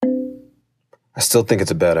I still think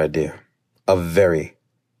it's a bad idea. A very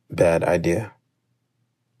bad idea.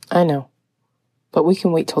 I know. But we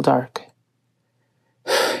can wait till dark.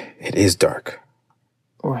 It is dark.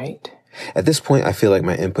 Right. At this point, I feel like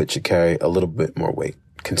my input should carry a little bit more weight,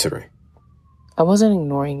 considering. I wasn't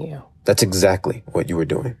ignoring you. That's exactly what you were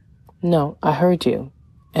doing. No, I heard you,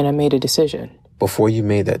 and I made a decision. Before you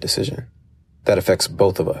made that decision, that affects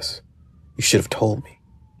both of us. You should have told me.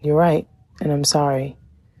 You're right, and I'm sorry.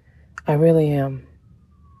 I really am.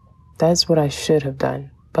 That's what I should have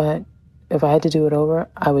done, but if I had to do it over,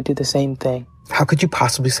 I would do the same thing. How could you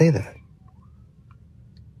possibly say that?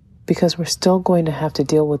 Because we're still going to have to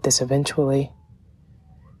deal with this eventually.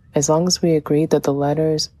 As long as we agreed that the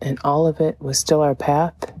letters and all of it was still our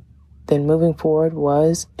path, then moving forward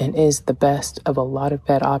was and is the best of a lot of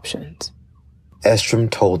bad options. Estrom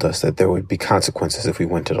told us that there would be consequences if we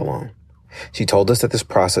went it alone. She told us that this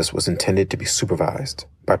process was intended to be supervised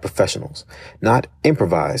by professionals, not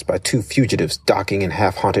improvised by two fugitives docking in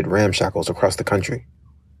half-haunted ramshackles across the country.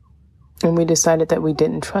 And we decided that we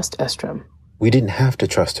didn't trust Estrom. We didn't have to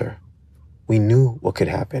trust her. We knew what could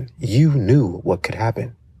happen. You knew what could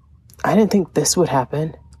happen. I didn't think this would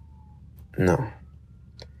happen. No.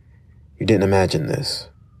 You didn't imagine this.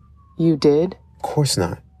 You did? Of course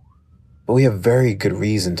not. But we have very good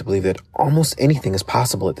reason to believe that almost anything is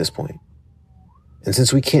possible at this point. And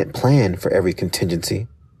since we can't plan for every contingency,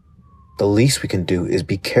 the least we can do is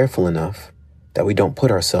be careful enough that we don't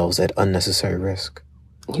put ourselves at unnecessary risk.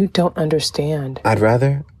 You don't understand. I'd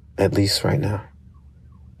rather, at least right now,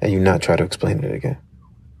 that you not try to explain it again.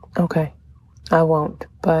 Okay, I won't,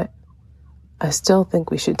 but I still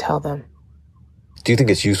think we should tell them. Do you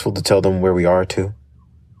think it's useful to tell them where we are, too?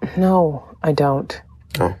 No, I don't.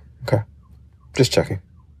 Oh, okay. Just checking.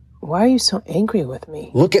 Why are you so angry with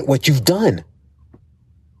me? Look at what you've done.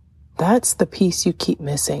 That's the piece you keep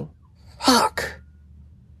missing. Fuck.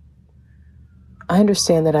 I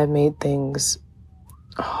understand that I've made things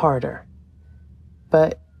harder,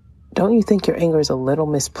 but don't you think your anger is a little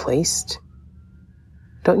misplaced?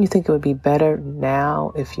 Don't you think it would be better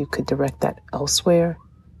now if you could direct that elsewhere?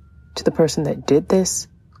 To the person that did this?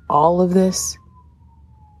 All of this?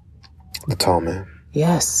 The tall man.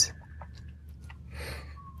 Yes.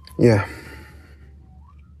 Yeah.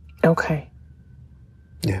 Okay.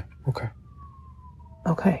 Yeah, okay.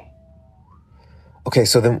 Okay. Okay,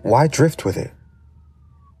 so then why drift with it?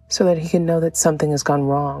 So that he can know that something has gone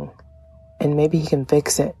wrong, and maybe he can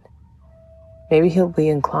fix it. Maybe he'll be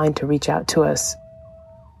inclined to reach out to us,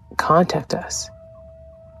 contact us.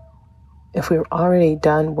 If we've already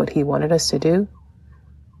done what he wanted us to do,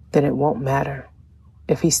 then it won't matter.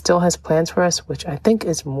 If he still has plans for us, which I think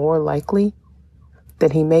is more likely,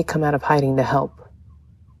 then he may come out of hiding to help.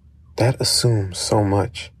 That assumes so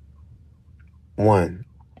much. One,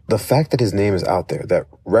 the fact that his name is out there, that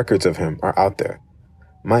records of him are out there,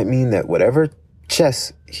 might mean that whatever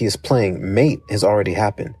chess he is playing, mate, has already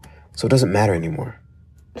happened, so it doesn't matter anymore.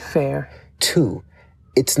 Fair. Two,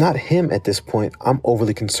 it's not him at this point I'm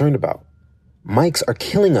overly concerned about. Mics are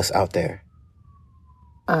killing us out there.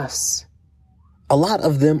 Us. A lot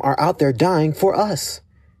of them are out there dying for us.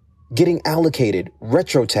 Getting allocated,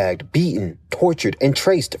 retro-tagged, beaten, tortured, and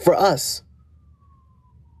traced for us.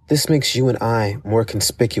 This makes you and I more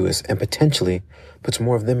conspicuous and potentially puts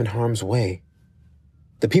more of them in harm's way.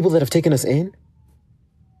 The people that have taken us in,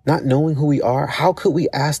 not knowing who we are, how could we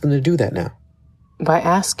ask them to do that now? By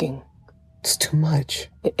asking. It's too much.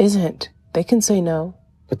 It isn't. They can say no.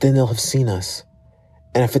 But then they'll have seen us.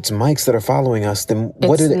 And if it's mics that are following us, then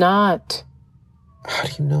what do they... It's not. How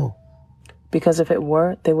do you know? Because if it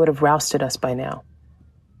were, they would have rousted us by now.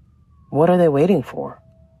 What are they waiting for?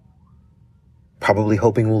 Probably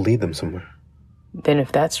hoping we'll lead them somewhere. Then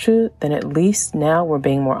if that's true, then at least now we're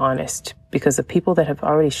being more honest. Because the people that have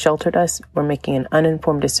already sheltered us were making an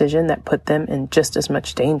uninformed decision that put them in just as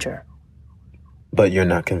much danger. But you're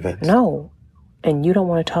not convinced? No. And you don't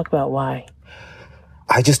want to talk about why.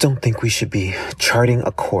 I just don't think we should be charting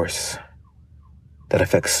a course that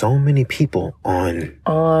affects so many people on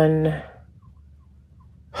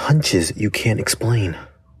hunches you can't explain.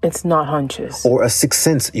 It's not hunches. Or a sixth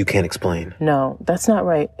sense you can't explain. No, that's not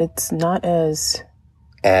right. It's not as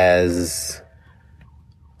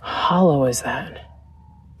hollow as that.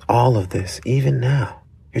 All of this, even now,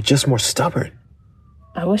 you're just more stubborn.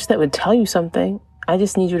 I wish that would tell you something. I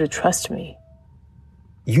just need you to trust me.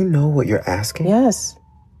 You know what you're asking? Yes.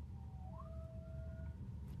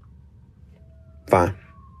 Fine.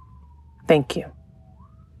 Thank you.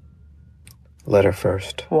 Letter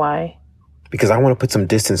first. Why? Because I want to put some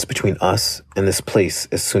distance between us and this place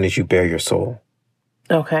as soon as you bare your soul.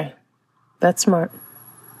 Okay. That's smart.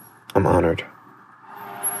 I'm honored.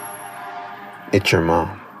 It's your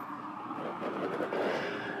mom.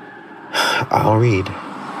 I'll read.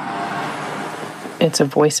 It's a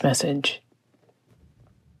voice message.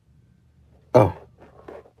 Oh.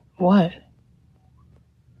 What?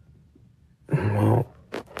 Well,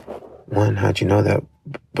 one, how'd you know that?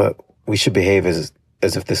 But we should behave as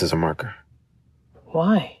if this is a marker.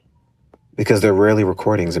 Why? Because they're rarely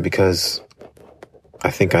recordings, and because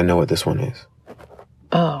I think I know what this one is.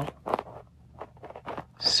 Oh.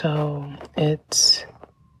 So it's...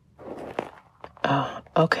 Oh,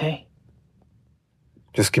 okay.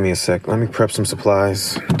 Just give me a sec. Let me prep some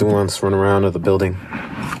supplies. Dulant's run around to the building.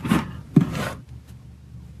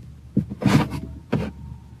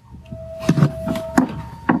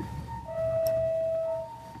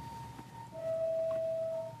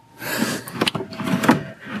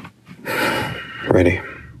 Ready.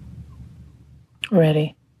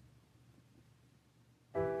 Ready.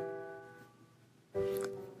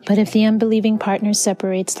 But if the unbelieving partner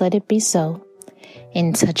separates, let it be so.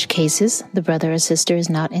 In such cases, the brother or sister is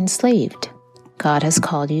not enslaved. God has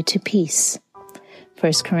called you to peace.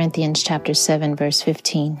 1 Corinthians chapter 7, verse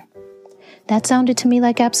 15. That sounded to me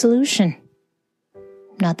like absolution.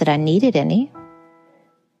 Not that I needed any.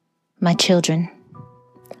 My children,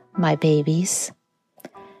 my babies.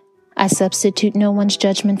 I substitute no one's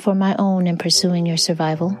judgment for my own in pursuing your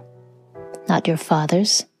survival. Not your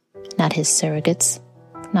father's, not his surrogates,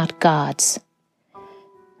 not God's.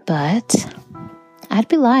 But I'd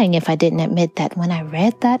be lying if I didn't admit that when I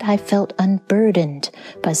read that, I felt unburdened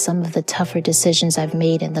by some of the tougher decisions I've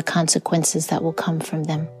made and the consequences that will come from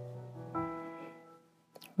them.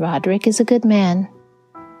 Roderick is a good man,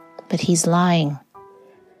 but he's lying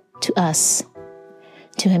to us,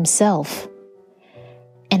 to himself.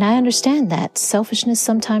 And I understand that selfishness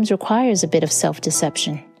sometimes requires a bit of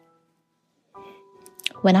self-deception.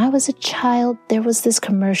 When I was a child, there was this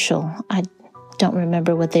commercial. I don't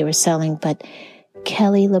remember what they were selling, but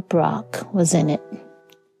Kelly LeBrock was in it.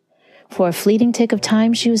 For a fleeting tick of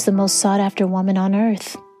time, she was the most sought-after woman on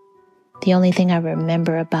earth. The only thing I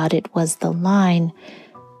remember about it was the line,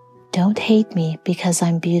 "Don't hate me because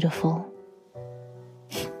I'm beautiful."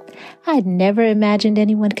 I'd never imagined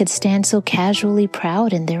anyone could stand so casually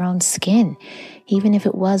proud in their own skin, even if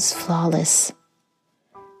it was flawless.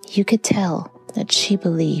 You could tell that she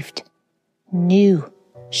believed, knew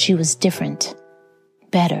she was different,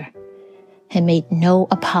 better, and made no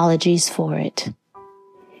apologies for it.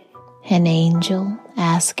 An angel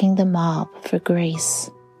asking the mob for grace.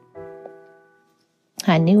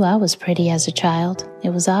 I knew I was pretty as a child. It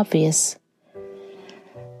was obvious.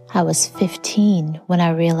 I was 15 when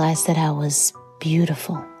I realized that I was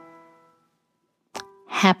beautiful.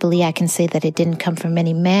 Happily, I can say that it didn't come from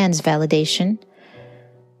any man's validation.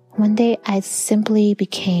 One day, I simply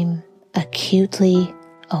became acutely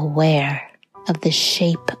aware of the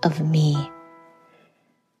shape of me,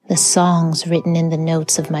 the songs written in the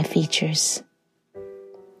notes of my features.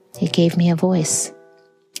 It gave me a voice,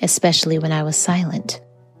 especially when I was silent.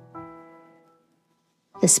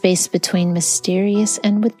 The space between mysterious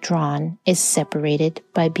and withdrawn is separated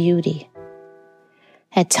by beauty.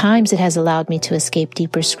 At times, it has allowed me to escape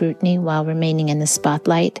deeper scrutiny while remaining in the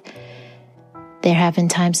spotlight. There have been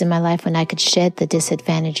times in my life when I could shed the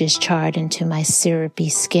disadvantages charred into my syrupy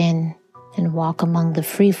skin and walk among the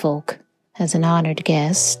free folk as an honored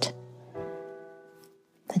guest.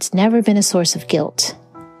 It's never been a source of guilt.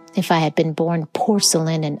 If I had been born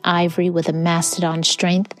porcelain and ivory with a mastodon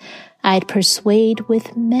strength, I'd persuade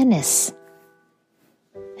with menace.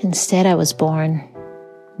 Instead, I was born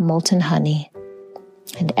molten honey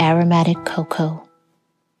and aromatic cocoa.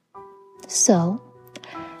 So,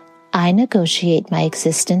 I negotiate my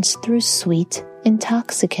existence through sweet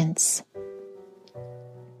intoxicants.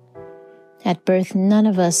 At birth, none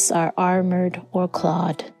of us are armored or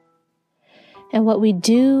clawed. And what we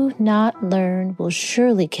do not learn will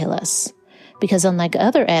surely kill us, because unlike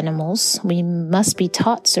other animals, we must be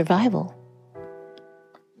taught survival.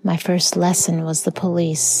 My first lesson was the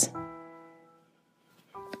police.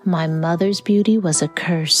 My mother's beauty was a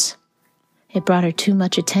curse. It brought her too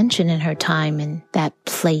much attention in her time in that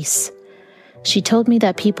place. She told me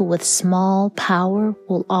that people with small power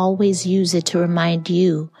will always use it to remind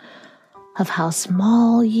you of how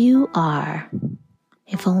small you are,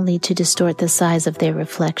 if only to distort the size of their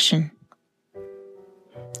reflection.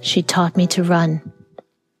 She taught me to run,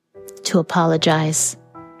 to apologize,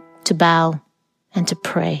 to bow, and to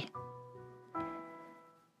pray.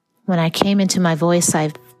 When I came into my voice,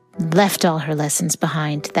 I left all her lessons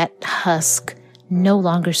behind. That husk no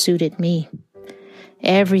longer suited me.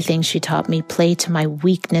 Everything she taught me played to my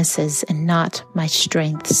weaknesses and not my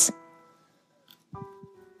strengths.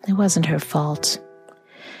 It wasn't her fault.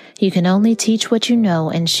 You can only teach what you know,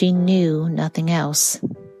 and she knew nothing else.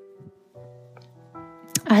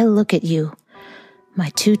 I look at you,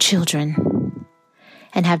 my 2 children,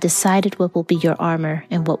 and have decided what will be your armor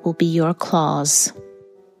and what will be your claws.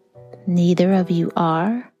 Neither of you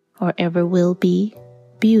are, or ever will be,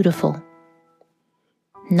 beautiful.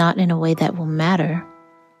 Not in a way that will matter.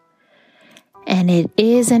 And it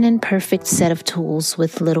is an imperfect set of tools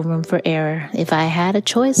with little room for error. If I had a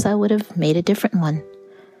choice, I would have made a different one.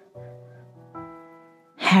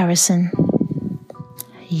 Harrison,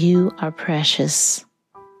 you are precious.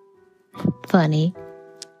 Funny.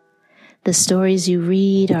 The stories you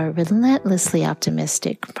read are relentlessly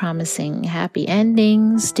optimistic, promising happy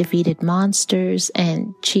endings, defeated monsters,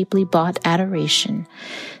 and cheaply bought adoration.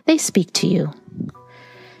 They speak to you.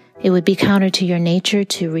 It would be counter to your nature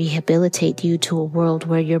to rehabilitate you to a world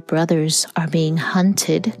where your brothers are being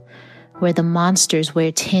hunted, where the monsters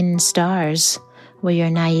wear tin stars, where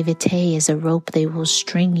your naivete is a rope they will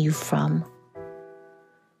string you from.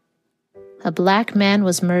 A black man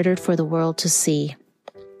was murdered for the world to see.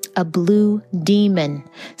 A blue demon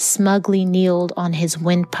smugly kneeled on his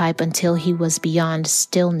windpipe until he was beyond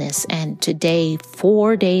stillness, and today,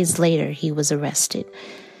 4 days later, he was arrested.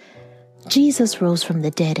 Jesus rose from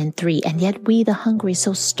the dead in 3, and yet we, the hungry,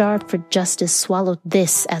 so starved for justice, swallowed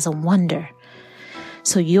this as a wonder.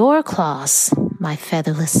 So your claws, my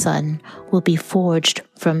featherless son, will be forged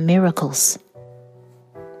from miracles.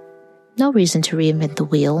 No reason to reinvent the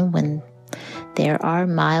wheel when there are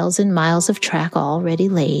miles and miles of track already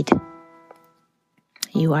laid.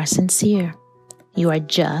 You are sincere, you are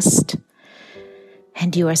just,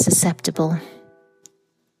 and you are susceptible.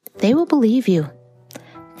 They will believe you.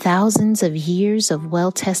 Thousands of years of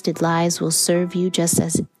well-tested lies will serve you just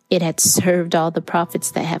as it had served all the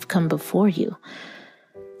prophets that have come before you.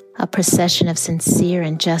 A procession of sincere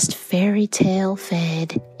and just fairy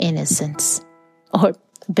tale-fed innocents. Or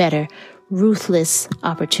better, ruthless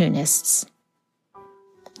opportunists.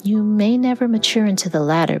 You may never mature into the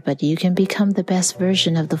latter, but you can become the best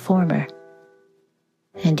version of the former.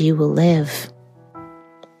 And you will live.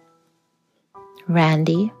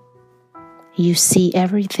 Randy, you see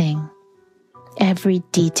everything, every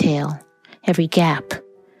detail, every gap.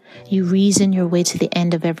 You reason your way to the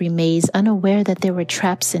end of every maze, unaware that there were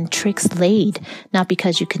traps and tricks laid, not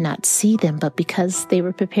because you could not see them, but because they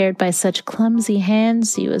were prepared by such clumsy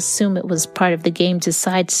hands, you assume it was part of the game to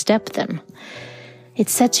sidestep them. It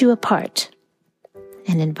sets you apart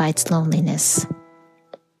and invites loneliness.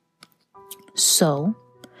 So,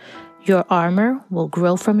 your armor will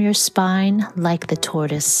grow from your spine like the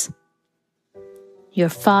tortoise. Your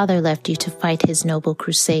father left you to fight his noble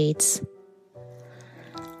crusades.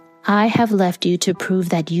 I have left you to prove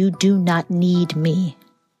that you do not need me.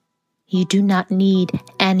 You do not need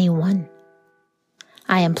anyone.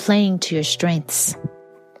 I am playing to your strengths.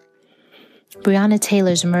 Breonna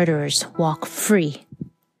Taylor's murderers walk free.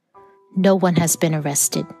 No one has been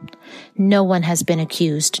arrested. No one has been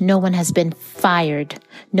accused. No one has been fired.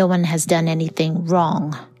 No one has done anything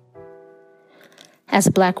wrong. As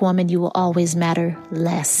a black woman, you will always matter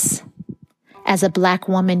less. As a black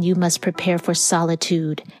woman, you must prepare for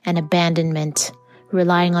solitude and abandonment.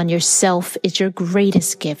 Relying on yourself is your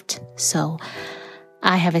greatest gift. So,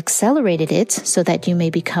 I have accelerated it so that you may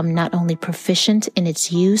become not only proficient in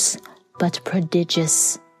its use, but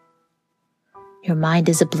prodigious. Your mind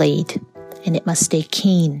is a blade, and it must stay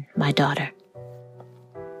keen, my daughter.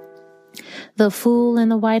 The fool in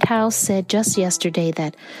the White House said just yesterday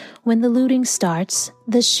that when the looting starts,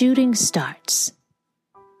 the shooting starts.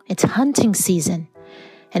 It's hunting season,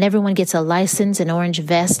 and everyone gets a license, an orange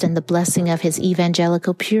vest, and the blessing of his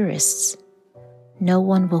evangelical purists. No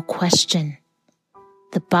one will question.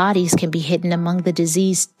 The bodies can be hidden among the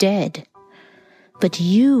diseased dead. But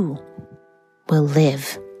you will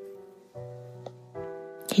live.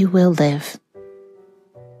 You will live.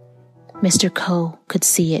 Mr. Coe could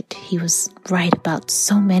see it. He was right about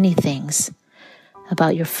so many things.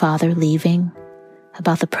 About your father leaving,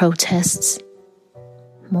 about the protests,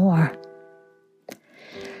 more.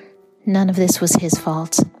 None of this was his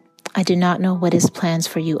fault. I do not know what his plans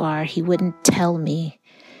for you are. He wouldn't tell me.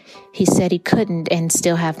 He said he couldn't and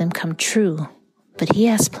still have them come true. But he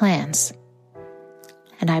has plans.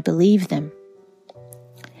 And I believe them.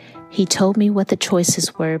 He told me what the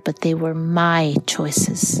choices were, but they were my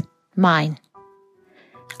choices. Mine.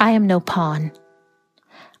 I am no pawn.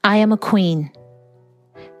 I am a queen.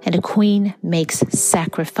 And a queen makes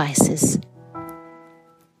sacrifices.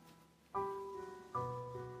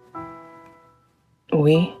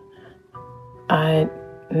 I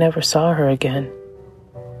never saw her again.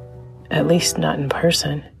 At least not in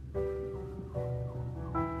person.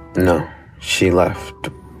 No, she left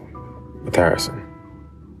with Harrison.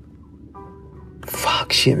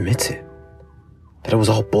 Fuck, she admits it. That it was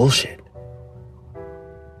all bullshit.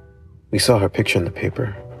 We saw her picture in the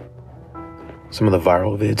paper. Some of the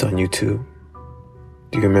viral vids on YouTube.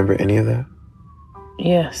 Do you remember any of that?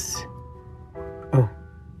 Yes. Oh.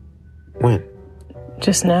 When?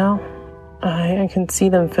 Just now. I can see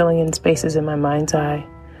them filling in spaces in my mind's eye,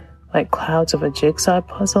 like clouds of a jigsaw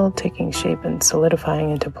puzzle taking shape and solidifying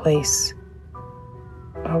into place.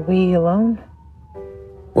 Are we alone?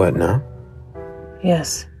 What, now?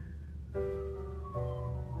 Yes.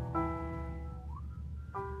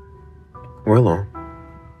 We're alone.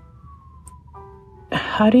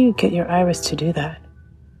 How do you get your iris to do that?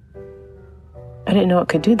 I didn't know it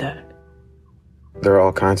could do that. There are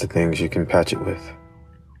all kinds of things you can patch it with.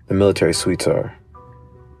 The military suites are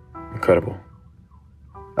incredible.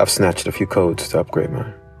 I've snatched a few codes to upgrade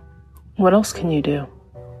mine. What else can you do?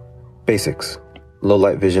 Basics. Low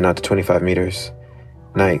light vision out to 25 meters.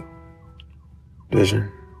 Night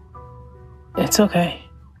vision. It's okay.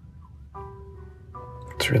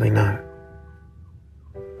 It's really not.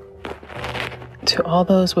 To all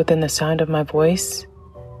those within the sound of my voice,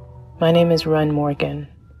 my name is Run Morgan.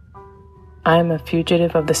 I am a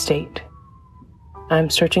fugitive of the state. I am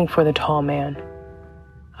searching for the tall man.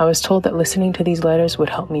 I was told that listening to these letters would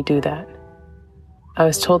help me do that. I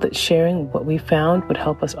was told that sharing what we found would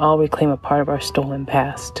help us all reclaim a part of our stolen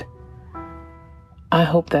past. I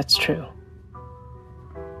hope that's true.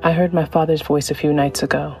 I heard my father's voice a few nights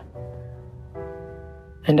ago.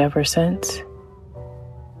 And ever since,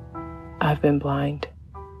 I've been blind.